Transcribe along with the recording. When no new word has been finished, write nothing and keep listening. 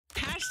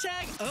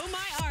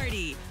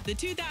#OhMyArty, the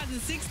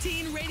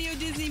 2016 Radio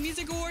Disney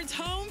Music Awards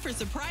home for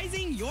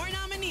surprising your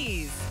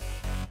nominees.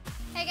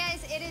 Hey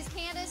guys, it is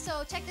Candace,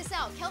 so check this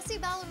out. Kelsea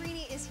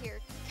Ballerini is here.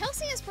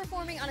 Kelsea is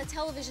performing on a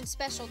television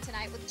special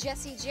tonight with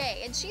Jessie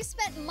J, and she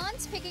spent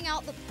months picking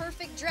out the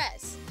perfect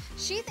dress.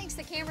 She thinks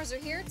the cameras are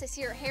here to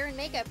see her hair and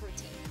makeup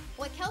routine.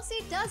 What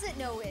Kelsea doesn't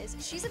know is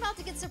she's about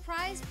to get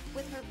surprised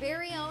with her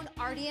very own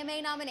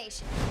RDMA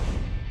nomination.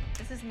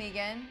 This is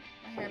Megan,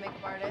 my hair and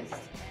makeup artist.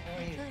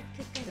 Good.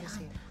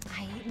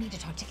 I need to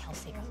talk to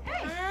Kelsea.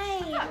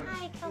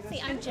 Hi,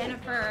 Kelsea. I'm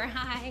Jennifer.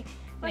 Hi.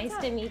 Nice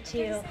to meet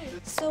you.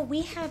 So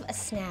we have a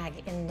snag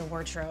in the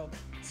wardrobe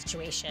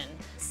situation.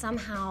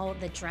 Somehow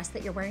the dress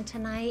that you're wearing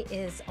tonight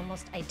is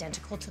almost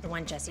identical to the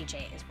one Jessie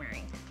J is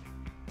wearing.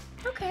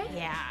 Okay.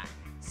 Yeah.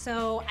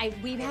 So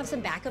we have some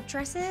backup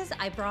dresses.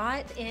 I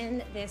brought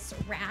in this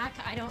rack.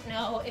 I don't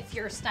know if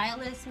you're a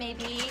stylist,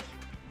 maybe.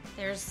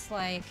 There's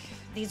like,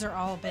 these are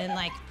all been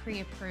like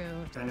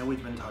pre-approved. I know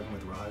we've been talking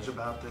with Raj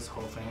about this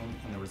whole thing,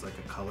 and there was like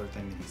a color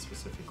thing that he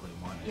specifically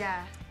wanted.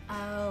 Yeah.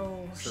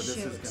 Oh, so this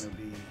is gonna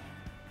be...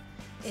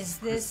 Is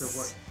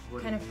this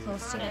what kind of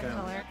close to that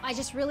color? I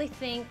just really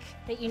think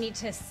that you need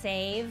to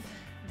save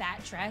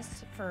that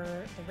dress for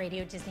the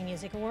Radio Disney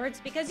Music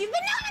Awards because you've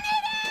been nominated!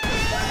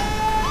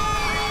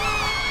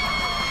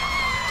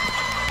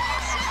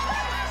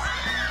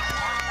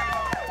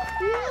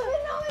 You've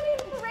been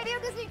nominated for Radio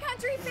Disney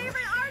Country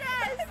Favorite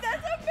Artist!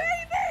 That's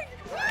amazing!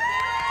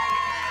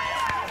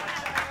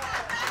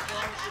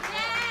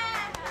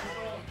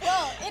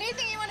 Well,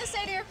 anything you want to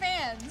say to your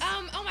fans?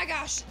 Oh my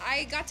gosh,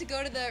 I got to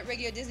go to the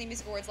Radio Disney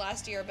Music Awards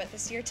last year, but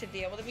this year to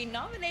be able to be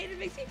nominated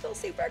makes me feel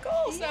super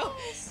cool. So,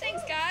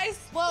 thanks guys.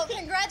 Well,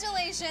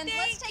 congratulations.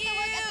 Let's take a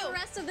look at you. the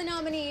rest of the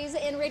nominees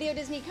in Radio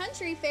Disney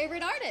Country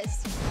Favorite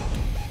Artist.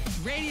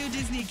 Radio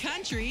Disney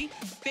Country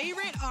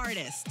Favorite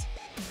Artist: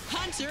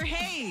 Hunter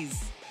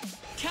Hayes,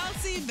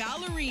 Kelsea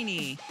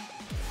Ballerini,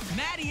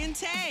 Maddie and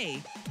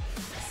Tay,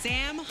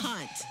 Sam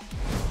Hunt.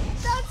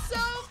 That's so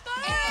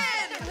fun!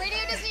 And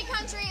Radio Disney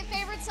Country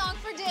Favorite Song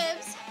for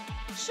Dibs.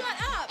 Shut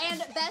up!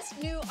 And Best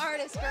New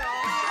Artist Girl. For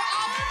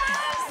all of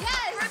us?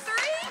 Yes! For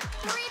three?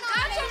 3 That's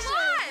nominations. a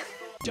lot!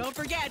 Don't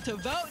forget to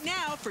vote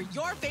now for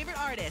your favorite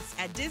artists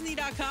at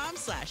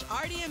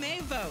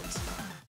Disney.com/RDMA vote.